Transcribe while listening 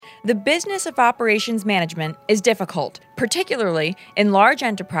The business of operations management is difficult, particularly in large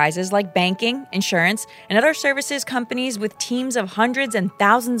enterprises like banking, insurance, and other services companies with teams of hundreds and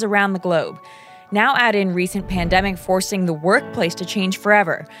thousands around the globe. Now add in recent pandemic forcing the workplace to change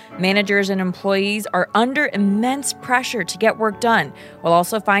forever. Managers and employees are under immense pressure to get work done, while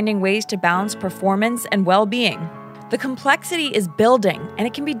also finding ways to balance performance and well-being. The complexity is building, and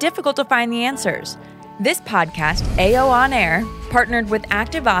it can be difficult to find the answers. This podcast, AO On Air, partnered with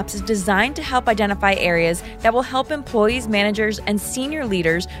Active Ops, is designed to help identify areas that will help employees, managers, and senior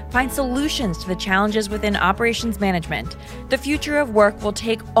leaders find solutions to the challenges within operations management. The future of work will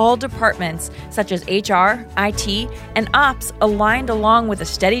take all departments, such as HR, IT, and Ops, aligned along with a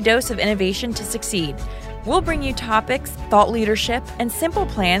steady dose of innovation to succeed. We'll bring you topics, thought leadership, and simple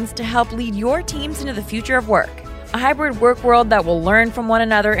plans to help lead your teams into the future of work. A hybrid work world that will learn from one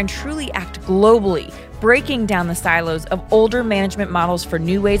another and truly act globally, breaking down the silos of older management models for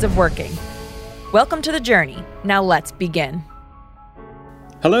new ways of working. Welcome to the journey. Now let's begin.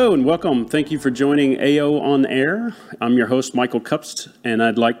 Hello and welcome. Thank you for joining AO On Air. I'm your host, Michael Kupst, and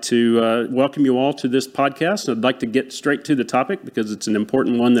I'd like to welcome you all to this podcast. I'd like to get straight to the topic because it's an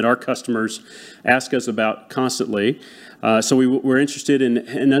important one that our customers ask us about constantly. So we're interested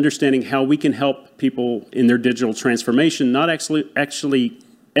in understanding how we can help people in their digital transformation, not actually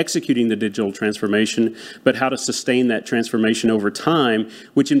executing the digital transformation, but how to sustain that transformation over time,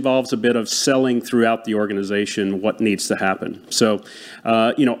 which involves a bit of selling throughout the organization what needs to happen. So,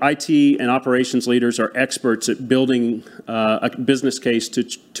 IT and operations leaders are experts at building a business case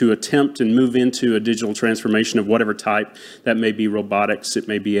to attempt and move into a digital transformation of whatever type. That may be robotics, it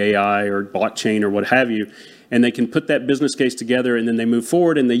may be AI or blockchain or what have you. And they can put that business case together and then they move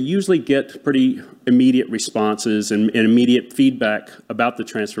forward and they usually get pretty immediate responses and immediate feedback about the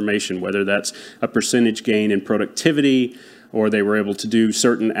transformation, whether that's a percentage gain in productivity or they were able to do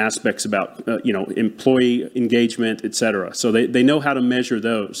certain aspects about employee engagement, et cetera. So they know how to measure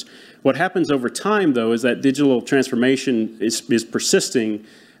those. What happens over time, though, is that digital transformation is persisting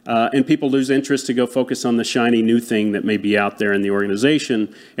and people lose interest to go focus on the shiny new thing that may be out there in the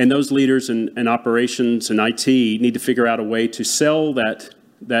organization. And those leaders and operations and IT need to figure out a way to sell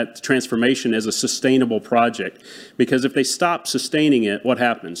that transformation as a sustainable project. Because if they stop sustaining it, what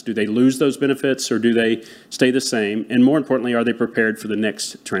happens? Do they lose those benefits or do they stay the same? And more importantly, are they prepared for the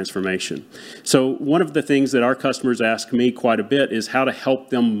next transformation? So one of the things that our customers ask me quite a bit is how to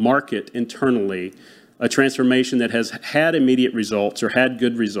help them market internally a transformation that has had immediate results or had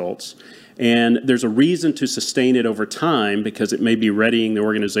good results, and there's a reason to sustain it over time because it may be readying the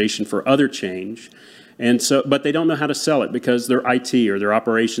organization for other change. And so, but they don't know how to sell it because they're IT or they're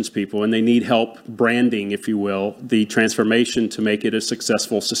operations people, and they need help branding, if you will, the transformation to make it a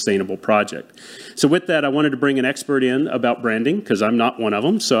successful, sustainable project. So with that, I wanted to bring an expert in about branding because I'm not one of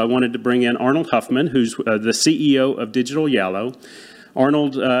them. So I wanted to bring in Arnold Huffman, who's the CEO of Digital Yalo.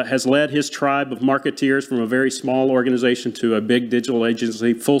 Arnold has led his tribe of marketeers from a very small organization to a big digital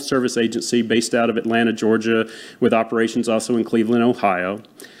agency, full-service agency based out of Atlanta, Georgia, with operations also in Cleveland, Ohio.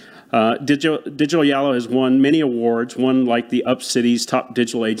 Digital Yalo has won many awards, one like the Up City's Top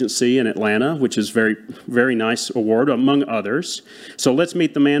Digital Agency in Atlanta, which is very, very nice award, among others. So let's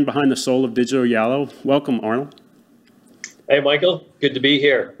meet the man behind the soul of Digital Yalo. Welcome, Arnold. Hey, Michael. Good to be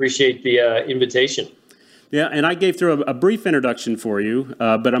here. Appreciate the invitation. Yeah, and I gave through a brief introduction for you,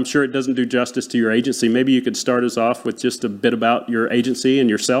 but I'm sure it doesn't do justice to your agency. Maybe you could start us off with just a bit about your agency and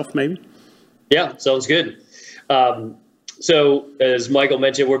yourself, maybe? Yeah, sounds good. So as Michael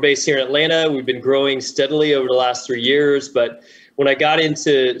mentioned, we're based here in Atlanta. We've been growing steadily over the last 3 years. But when I got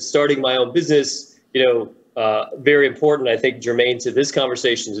into starting my own business, very important, I think, germane to this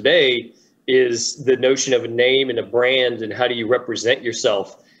conversation today is the notion of a name and a brand and how do you represent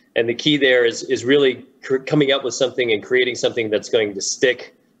yourself. And the key there is really coming up with something and creating something that's going to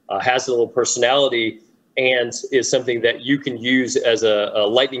stick, has a little personality, and is something that you can use as a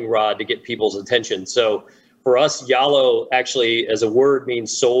lightning rod to get people's attention. So for us, Yalo actually as a word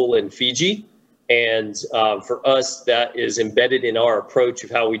means soul in Fiji. And for us, that is embedded in our approach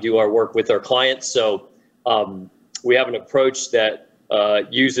of how we do our work with our clients. So we have an approach that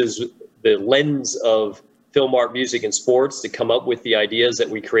uses the lens of film, art, music, and sports to come up with the ideas that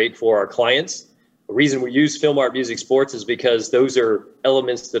we create for our clients. The reason we use film, art, music, sports is because those are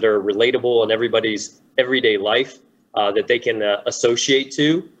elements that are relatable in everybody's everyday life that they can associate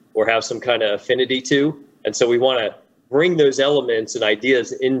to or have some kind of affinity to. And so we want to bring those elements and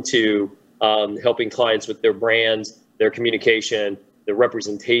ideas into helping clients with their brands, their communication, their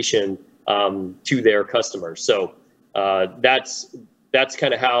representation to their customers. So that's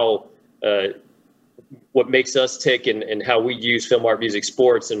kind of how what makes us tick and how we use film, art, music,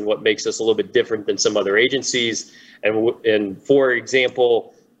 sports, and what makes us a little bit different than some other agencies. And for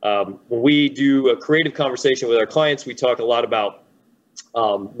example, when we do a creative conversation with our clients, we talk a lot about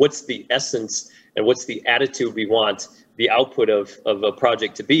what's the essence and what's the attitude we want the output of a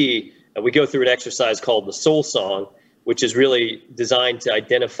project to be. And we go through an exercise called the Soul Song, which is really designed to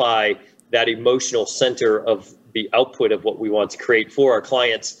identify that emotional center of the output of what we want to create for our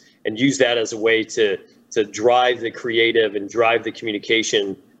clients, and use that as a way to drive the creative and drive the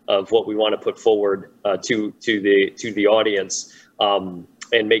communication of what we want to put forward to the audience,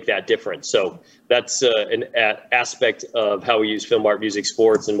 and make that different. So that's an aspect of how we use film, art, music,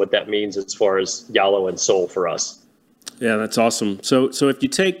 sports, and what that means as far as Yalo and Soul for us. Yeah, that's awesome. So if you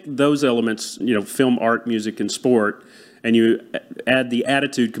take those elements, film, art, music, and sport, and you add the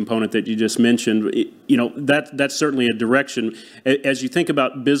attitude component that you just mentioned, that's certainly a direction. As you think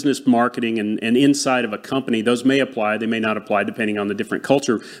about business marketing and inside of a company, those may apply, they may not apply depending on the different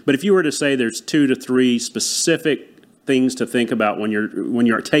culture. But if you were to say there's 2 to 3 specific things to think about when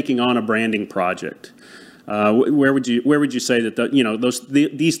you're taking on a branding project, where would you say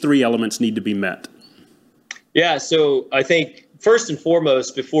that these 3 elements need to be met? Yeah, so I think first and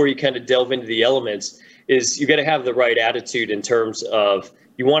foremost, before you kind of delve into the elements, is you got to have the right attitude in terms of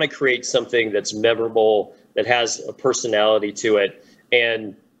you want to create something that's memorable, that has a personality to it.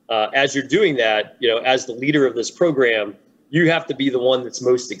 And as you're doing that, as the leader of this program, you have to be the one that's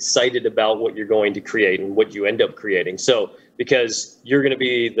most excited about what you're going to create and what you end up creating. So because you're going to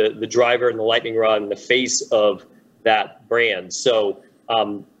be the driver and the lightning rod and the face of that brand. So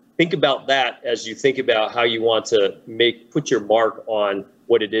think about that as you think about how you want to put your mark on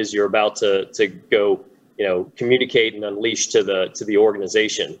what it is you're about to go communicate and unleash to the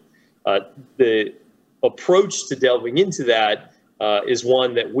organization. The approach to delving into that is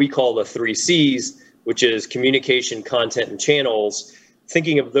one that we call the 3 C's, which is communication, content, and channels.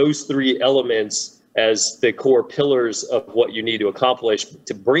 Thinking of those 3 elements as the core pillars of what you need to accomplish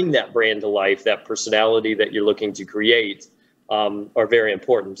to bring that brand to life, that personality that you're looking to create, are very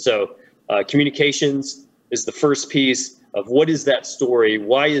important. So communications is the first piece of what is that story?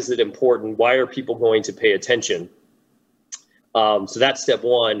 Why is it important? Why are people going to pay attention? So that's step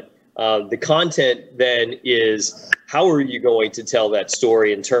 1. The content then is how are you going to tell that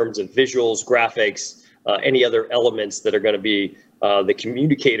story in terms of visuals, graphics, any other elements that are going to be the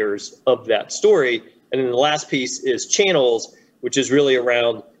communicators of that story. And then the last piece is channels, which is really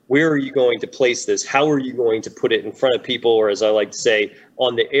around where are you going to place this? How are you going to put it in front of people, or as I like to say,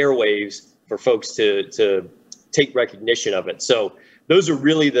 on the airwaves for folks to take recognition of it. So those are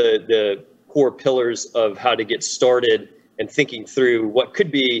really the core pillars of how to get started and thinking through what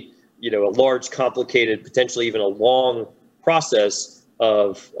could be, a large, complicated, potentially even a long process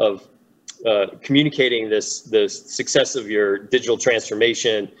of communicating the success of your digital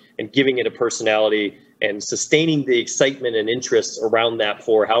transformation and giving it a personality and sustaining the excitement and interest around that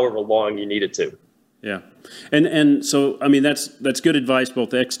for however long you need it to. Yeah. And so, I mean, that's good advice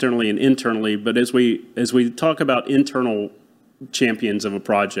both externally and internally. But as we talk about internal champions of a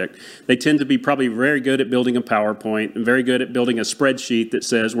project, they tend to be probably very good at building a PowerPoint and very good at building a spreadsheet that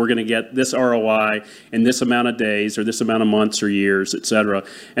says we're going to get this ROI in this amount of days or this amount of months or years, et cetera.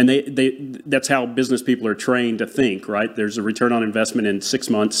 And that's how business people are trained to think, right? There's a return on investment in 6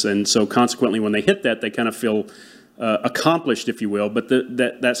 months. And so consequently, when they hit that, they kind of feel accomplished, if you will, but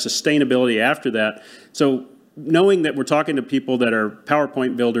that sustainability after that. So knowing that we're talking to people that are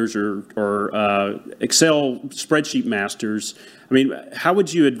PowerPoint builders or Excel spreadsheet masters, I mean, how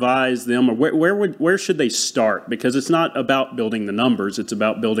would you advise them, or where should they start? Because it's not about building the numbers; it's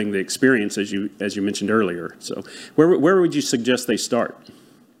about building the experience, as you mentioned earlier. So where would you suggest they start?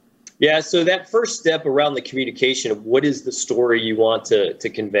 Yeah, so that first step around the communication of what is the story you want to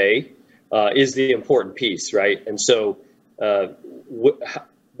convey is the important piece, right? And so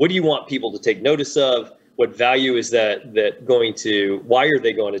what do you want people to take notice of? What value is that why are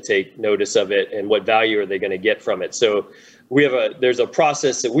they going to take notice of it, and what value are they going to get from it? So there's a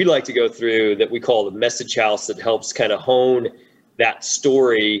process that we like to go through that we call the message house that helps kind of hone that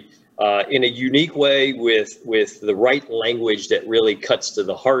story in a unique way with the right language that really cuts to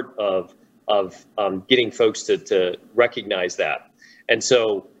the heart of getting folks to recognize that. And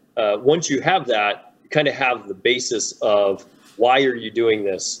so once you have that, you kind of have the basis of why are you doing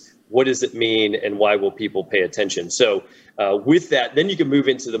this? What does it mean, and why will people pay attention? So with that, then you can move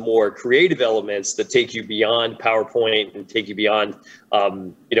into the more creative elements that take you beyond PowerPoint and take you beyond,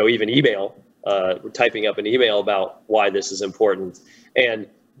 even email, typing up an email about why this is important. And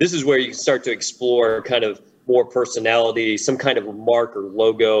this is where you start to explore kind of more personality, some kind of a mark or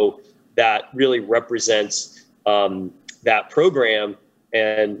logo that really represents that program.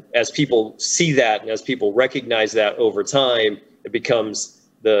 And as people see that and as people recognize that over time, it becomes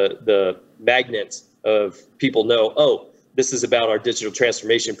the magnet of people know, oh, this is about our digital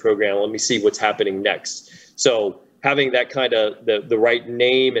transformation program. Let me see what's happening next. So having that kind of the right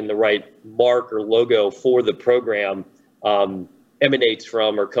name and the right mark or logo for the program emanates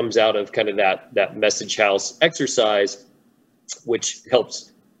from or comes out of kind of that message house exercise, which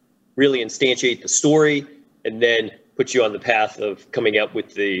helps really instantiate the story and then put you on the path of coming up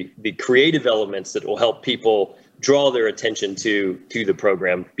with the creative elements that will help people draw their attention to the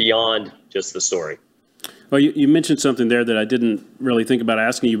program beyond just the story. Well, you mentioned something there that I didn't really think about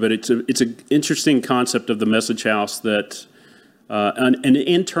asking you, but it's an interesting concept of the message house that an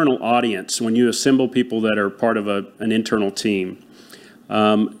internal audience, when you assemble people that are part of an internal team,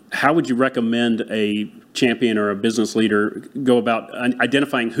 how would you recommend a champion or a business leader go about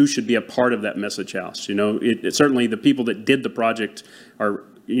identifying who should be a part of that message house? You know, it certainly the people that did the project are,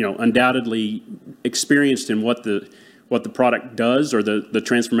 you know, undoubtedly experienced in what the product does or the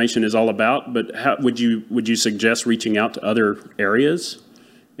transformation is all about. But how would you suggest reaching out to other areas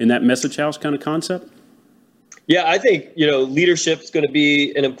in that message house kind of concept? Yeah, I think, you know, leadership is going to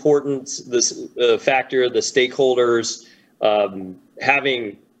be an important factor. The stakeholders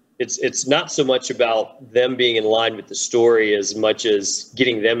having it's not so much about them being in line with the story as much as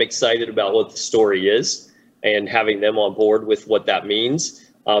getting them excited about what the story is and having them on board with what that means.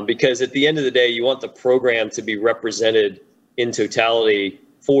 Because at the end of the day, you want the program to be represented in totality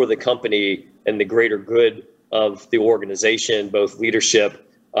for the company and the greater good of the organization, both leadership,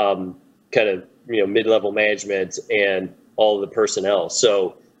 kind of, you know, mid-level management and all of the personnel.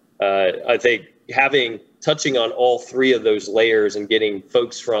 So I think touching on all three of those layers and getting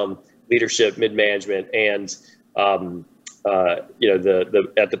folks from leadership, mid-management, and you know,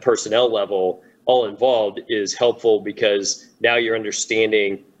 at the personnel level all involved is helpful, because now you're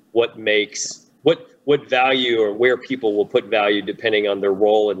understanding what value or where people will put value depending on their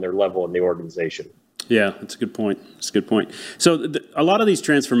role and their level in the organization. Yeah, that's a good point. That's a good point. So a lot of these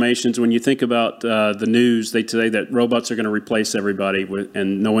transformations, when you think about the news, they say that robots are going to replace everybody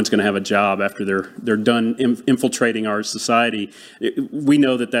and no one's going to have a job after they're done infiltrating our society. We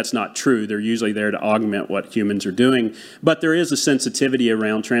know that that's not true. They're usually there to augment what humans are doing. But there is a sensitivity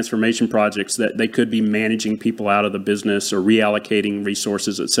around transformation projects that they could be managing people out of the business or reallocating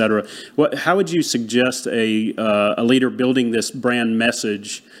resources, et cetera. How would you suggest a leader building this brand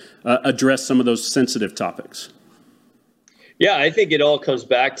message address some of those sensitive topics? Yeah, I think it all comes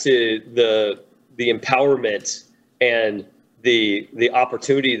back to the empowerment and the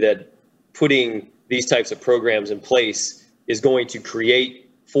opportunity that putting these types of programs in place is going to create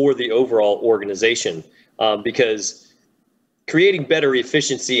for the overall organization. Because creating better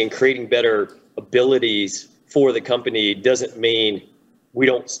efficiency and creating better abilities for the company doesn't mean we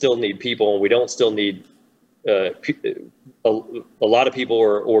don't still need people and we don't still need a lot of people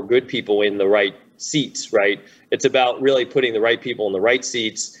or good people in the right seats, right? It's about really putting the right people in the right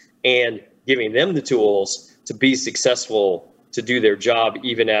seats and giving them the tools to be successful, to do their job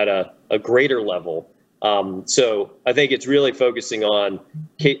even at a greater level. So I think it's really focusing on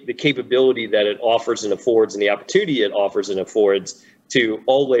the capability that it offers and affords and the opportunity it offers and affords to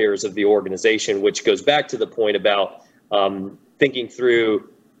all layers of the organization, which goes back to the point about thinking through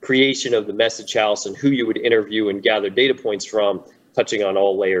creation of the message house and who you would interview and gather data points from, touching on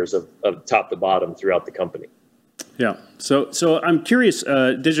all layers of top to bottom throughout the company. Yeah. So I'm curious,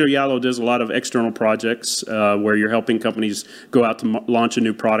 Digital Yalo does a lot of external projects where you're helping companies go out to launch a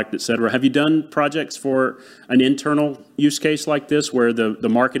new product, et cetera. Have you done projects for an internal use case like this where the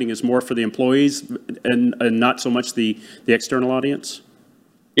marketing is more for the employees and not so much the external audience?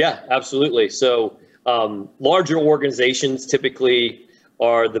 Yeah, absolutely. So larger organizations typically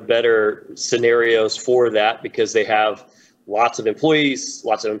are the better scenarios for that, because they have lots of employees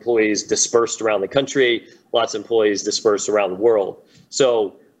dispersed around the country, lots of employees dispersed around the world.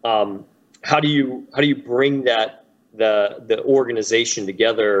 So how do you bring the organization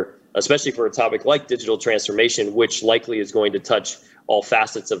together, especially for a topic like digital transformation, which likely is going to touch all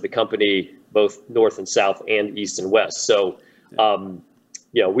facets of the company, both north and south and east and west. So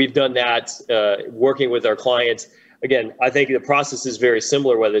we've done that working with our clients. Again, I think the process is very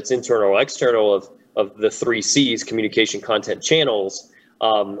similar, whether it's internal or external, of the 3 C's, communication, content, channels,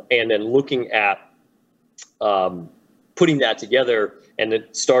 and then looking at putting that together and then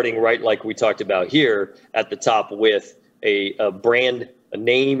starting right like we talked about here at the top with a brand, a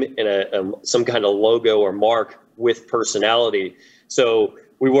name, and some kind of logo or mark with personality. So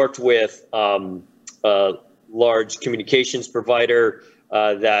we worked with a large communications provider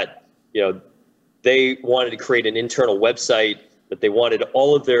that they wanted to create an internal website that they wanted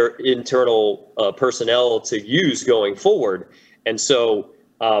all of their internal personnel to use going forward. And so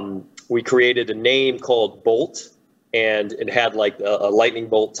we created a name called Bolt, and it had like a lightning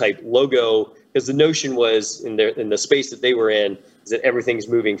bolt type logo, because the notion was in the space that they were in is that everything's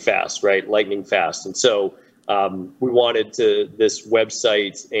moving fast, right? Lightning fast. And so we wanted this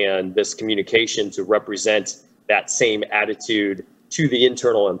website and this communication to represent that same attitude to the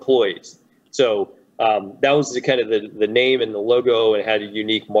internal employees. So that was the kind of the name and the logo, and had a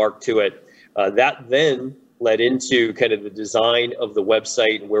unique mark to it. That then led into kind of the design of the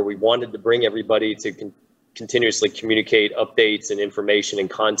website, and where we wanted to bring everybody to continuously communicate updates and information and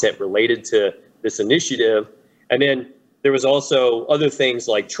content related to this initiative. And then there was also other things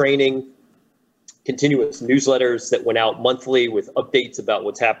like training, continuous newsletters that went out monthly with updates about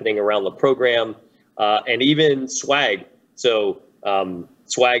what's happening around the program, and even swag. So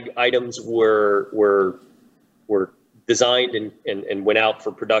swag items were designed and went out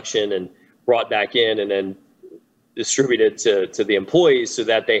for production and brought back in and then distributed to the employees, so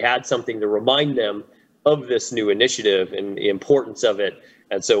that they had something to remind them of this new initiative and the importance of it.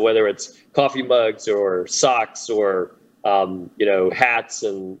 And so whether it's coffee mugs or socks or hats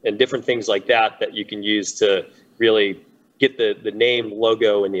and different things like that you can use to really get the name,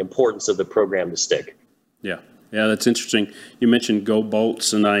 logo, and the importance of the program to stick. Yeah, that's interesting. You mentioned Go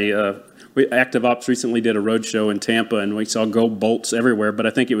Bolts, and Active Ops recently did a roadshow in Tampa, and we saw Go Bolts everywhere, but I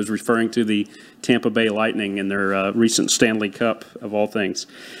think it was referring to the Tampa Bay Lightning and their recent Stanley Cup, of all things.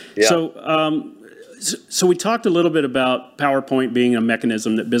 Yeah. So we talked a little bit about PowerPoint being a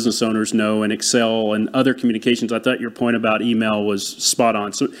mechanism that business owners know, and Excel and other communications. I thought your point about email was spot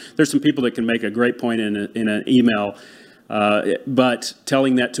on. So there's some people that can make a great point in an email, but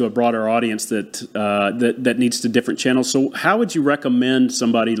telling that to a broader audience that needs to different channels. So how would you recommend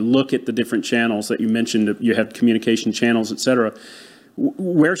somebody look at the different channels that you mentioned? You have communication channels, et cetera.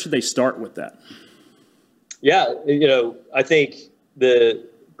 Where should they start with that? Yeah, I think the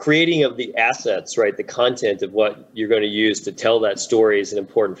creating of the assets, right, the content of what you're going to use to tell that story is an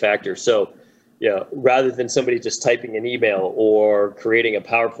important factor. So, rather than somebody just typing an email or creating a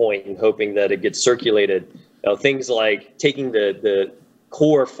PowerPoint and hoping that it gets circulated, things like taking the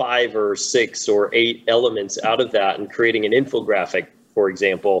core 5 or 6 or 8 elements out of that and creating an infographic, for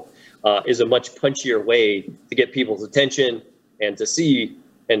example, is a much punchier way to get people's attention and to see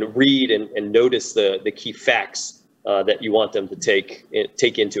and read and notice the key facts that you want them to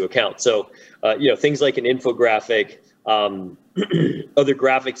take into account. So, things like an infographic, other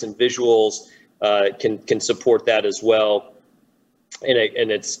graphics and visuals can support that as well.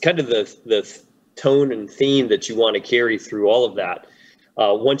 And it's kind of the tone and theme that you want to carry through all of that.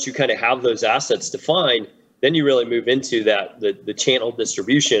 Once you kind of have those assets defined, then you really move into the channel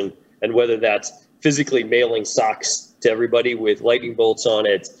distribution, and whether that's physically mailing socks to everybody with lightning bolts on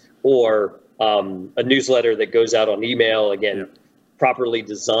it, or a newsletter that goes out on email, again, properly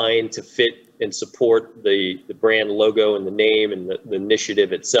designed to fit and support the brand logo and the name and the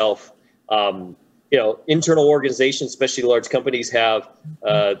initiative itself. Internal organizations, especially large companies, have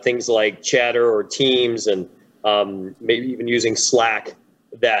things like Chatter or Teams, and maybe even using Slack,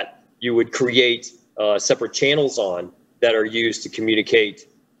 that you would create separate channels on that are used to communicate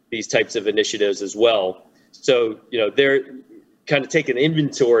these types of initiatives as well. So, they're kind of take an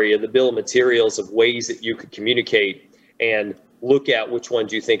inventory of the bill of materials of ways that you could communicate and look at which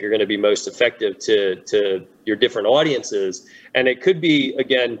ones you think are going to be most effective to your different audiences. And it could be,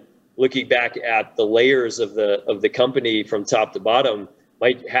 again, looking back at the layers of the company from top to bottom,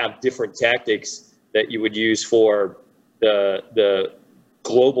 might have different tactics that you would use for the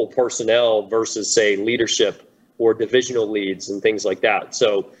global personnel versus, say, leadership or divisional leads and things like that.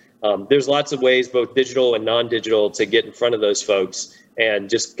 So there's lots of ways, both digital and non-digital, to get in front of those folks, and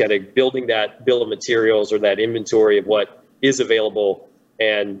just kind of building that bill of materials or that inventory of what is available,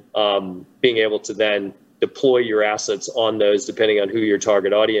 and being able to then deploy your assets on those depending on who your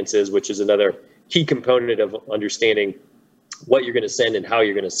target audience is, which is another key component of understanding what you're going to send and how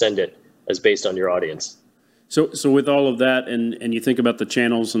you're going to send it as based on your audience. So with all of that, and you think about the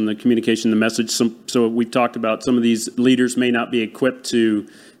channels and the communication, the message, so we've talked about some of these leaders may not be equipped to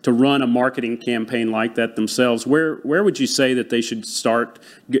run a marketing campaign like that themselves. Where would you say that they should start,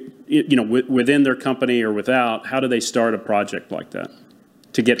 within their company or without? How do they start a project like that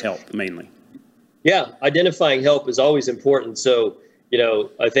to get help mainly? Yeah, identifying help is always important. So,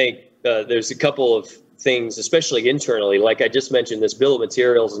 I think there's a couple of things, especially internally, like I just mentioned, this bill of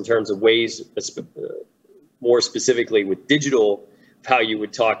materials in terms of ways, more specifically with digital, how you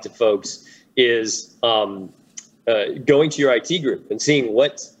would talk to folks is going to your IT group and seeing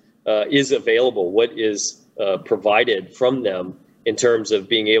what is available, what is provided from them in terms of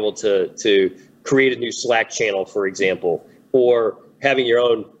being able to create a new Slack channel, for example, or having your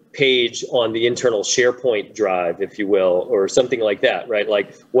own page on the internal SharePoint drive, if you will, or something like that, right?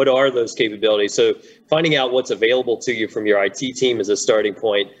 Like, what are those capabilities? So finding out what's available to you from your IT team is a starting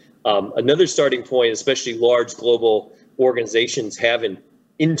point. Another starting point, especially large global organizations, have an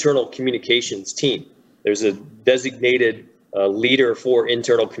internal communications team. There's a designated leader for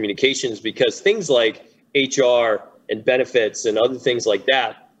internal communications, because things like HR and benefits and other things like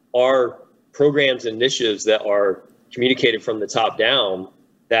that are programs and initiatives that are communicated from the top down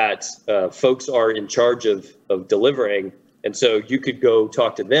that folks are in charge of delivering. And so you could go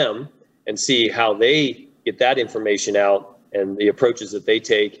talk to them and see how they get that information out and the approaches that they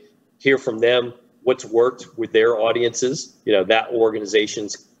take, hear from them what's worked with their audiences, that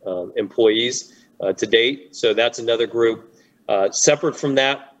organization's employees to date. So that's another group. Separate from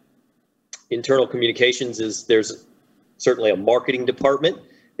that, internal communications there's certainly a marketing department.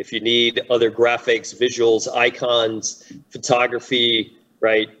 If you need other graphics, visuals, icons, photography,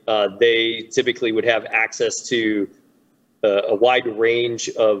 right, they typically would have access to a wide range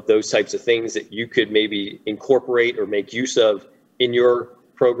of those types of things that you could maybe incorporate or make use of in your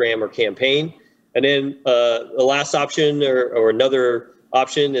program or campaign. And then the last option or another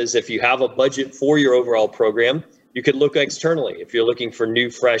option is, if you have a budget for your overall program, you could look externally. If you're looking for new,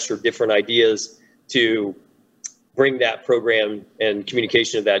 fresh, or different ideas to bring that program and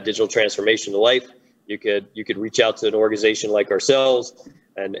communication of that digital transformation to life, you could reach out to an organization like ourselves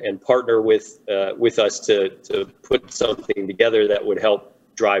and partner with us to put something together that would help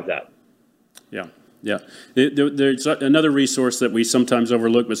drive that. Yeah. There's another resource that we sometimes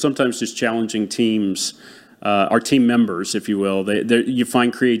overlook, but sometimes just challenging teams, our team members, if you will. You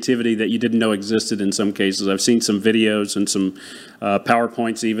find creativity that you didn't know existed in some cases. I've seen some videos and some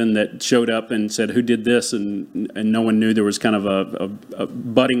PowerPoints even that showed up and said, who did this? And no one knew there was kind of a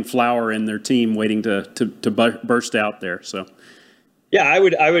budding flower in their team waiting to burst out there. So. Yeah, I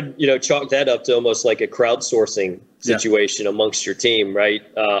would chalk that up to almost like a crowdsourcing situation amongst your team, right?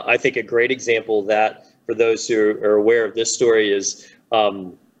 I think a great example of that, for those who are aware of this story, is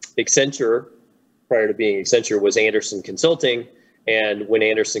Accenture. Prior to being Accenture, was Andersen Consulting, and when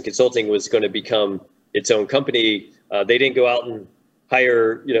Andersen Consulting was going to become its own company, they didn't go out and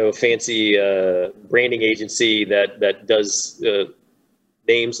hire a fancy branding agency that does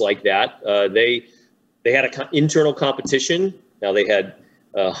names like that. They had an internal competition. Now they had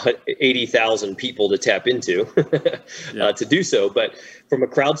 80,000 people to tap into to do so. But from a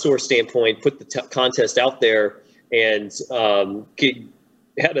crowdsource standpoint, put the contest out there and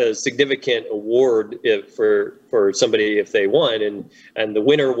had a significant award for somebody if they won. And the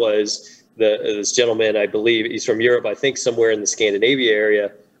winner was this gentleman, I believe he's from Europe, I think somewhere in the Scandinavia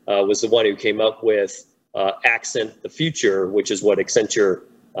area, was the one who came up with Accent the Future, which is what Accenture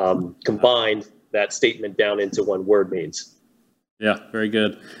combined that statement down into one word means. Yeah, very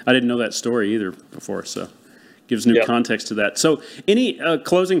good. I didn't know that story either before, so gives new context to that. So any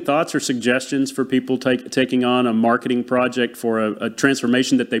closing thoughts or suggestions for people taking on a marketing project for a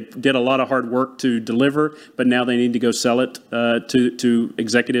transformation that they did a lot of hard work to deliver, but now they need to go sell it to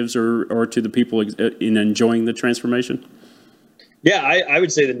executives or to the people in enjoying the transformation? Yeah, I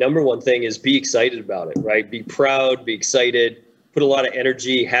would say the number one thing is be excited about it, right? Be proud, be excited, put a lot of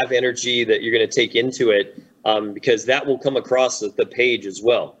energy, have energy that you're going to take into it. Because that will come across the page as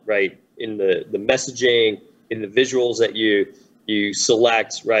well, right? In the messaging, in the visuals that you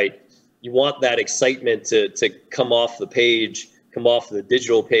select, right? You want that excitement to come off the page, come off the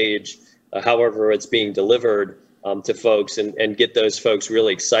digital page, however it's being delivered to folks, and get those folks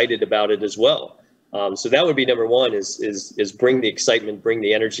really excited about it as well. So that would be number one, is bring the excitement, bring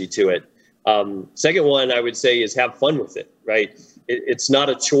the energy to it. Second one, I would say, is have fun with it, right? It's not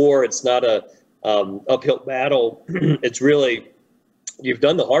a chore. It's not a uphill battle. It's really, you've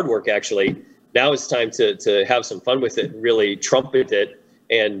done the hard work actually. Now it's time to have some fun with it and really trumpet it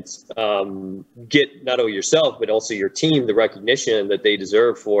and get not only yourself, but also your team the recognition that they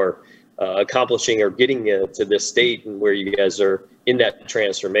deserve for accomplishing or getting to this state and where you guys are in that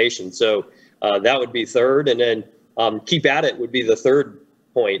transformation. So that would be third. And then keep at it would be the third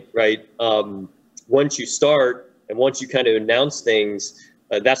point, right? Once you start and once you kind of announce things,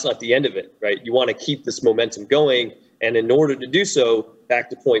 that's not the end of it, right? You want to keep this momentum going. And in order to do so, back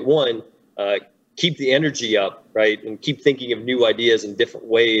to point one, keep the energy up, right? And keep thinking of new ideas and different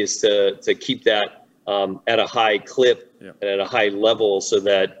ways to keep that at a high clip and at a high level so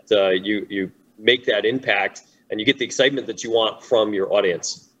that you make that impact and you get the excitement that you want from your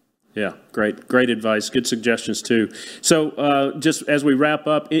audience. Yeah, great advice. Good suggestions too. So just as we wrap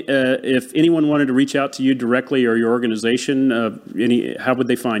up, if anyone wanted to reach out to you directly or your organization, how would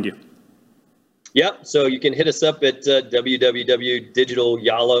they find you? Yeah, so you can hit us up at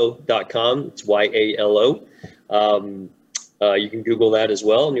www.digitalyalo.com. It's YALO. You can Google that as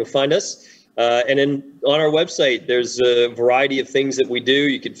well, and you'll find us. And then on our website, there's a variety of things that we do.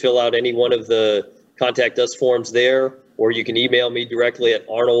 You can fill out any one of the contact us forms there, or you can email me directly at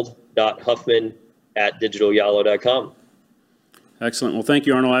arnold.huffman@digitalyalo.com. Excellent. Well, thank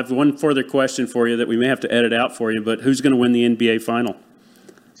you, Arnold. I have one further question for you that we may have to edit out for you, but who's going to win the NBA final?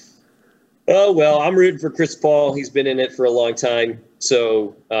 Oh, well, I'm rooting for Chris Paul. He's been in it for a long time.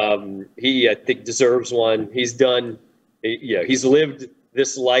 So he, I think, deserves one. He's done, he's lived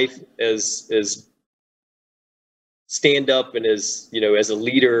this life as stand up and as a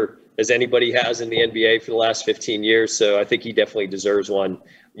leader as anybody has in the NBA for the last 15 years. So I think he definitely deserves one.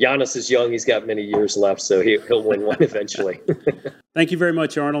 Giannis is young. He's got many years left, so he'll win one eventually. Thank you very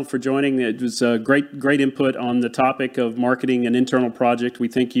much, Arnold, for joining. It was a great input on the topic of marketing an internal project. We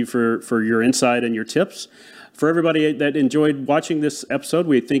thank you for your insight and your tips. For everybody that enjoyed watching this episode,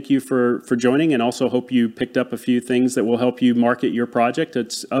 we thank you for joining, and also hope you picked up a few things that will help you market your project.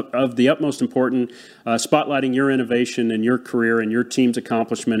 It's of the utmost important. Spotlighting your innovation and your career and your team's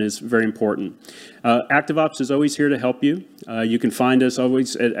accomplishment is very important. ActiveOps is always here to help you. You can find us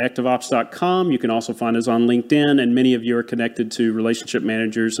always at activeops.com. You can also find us on LinkedIn, and many of you are connected to relationship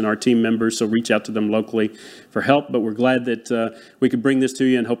managers and our team members, so reach out to them locally for help. But we're glad that we could bring this to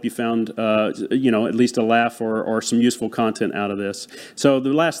you and hope you found at least a laugh or some useful content out of this. So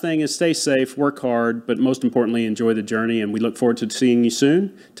the last thing is stay safe, work hard, but most importantly, enjoy the journey, and we look forward to seeing you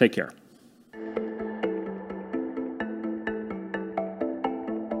soon. Take care.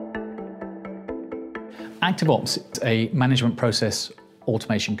 ActiveOps is a management process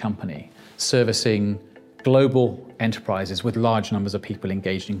automation company servicing global enterprises with large numbers of people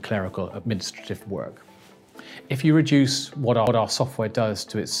engaged in clerical administrative work. If you reduce what our software does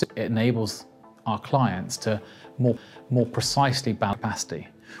to it enables our clients to more precisely balance capacity,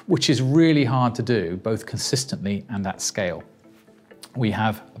 which is really hard to do both consistently and at scale. We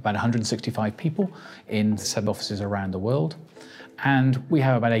have about 165 people in 7 offices around the world, and we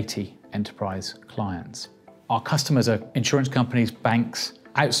have about 80 enterprise clients. Our customers are insurance companies, banks,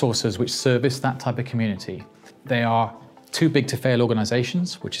 outsourcers which service that type of community. They are too big to fail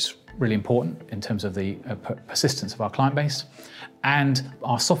organizations, which is really important in terms of the persistence of our client base. And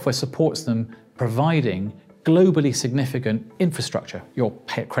our software supports them providing globally significant infrastructure, your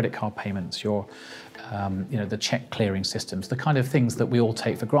credit card payments, your the check clearing systems, the kind of things that we all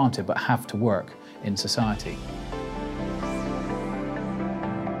take for granted but have to work in society.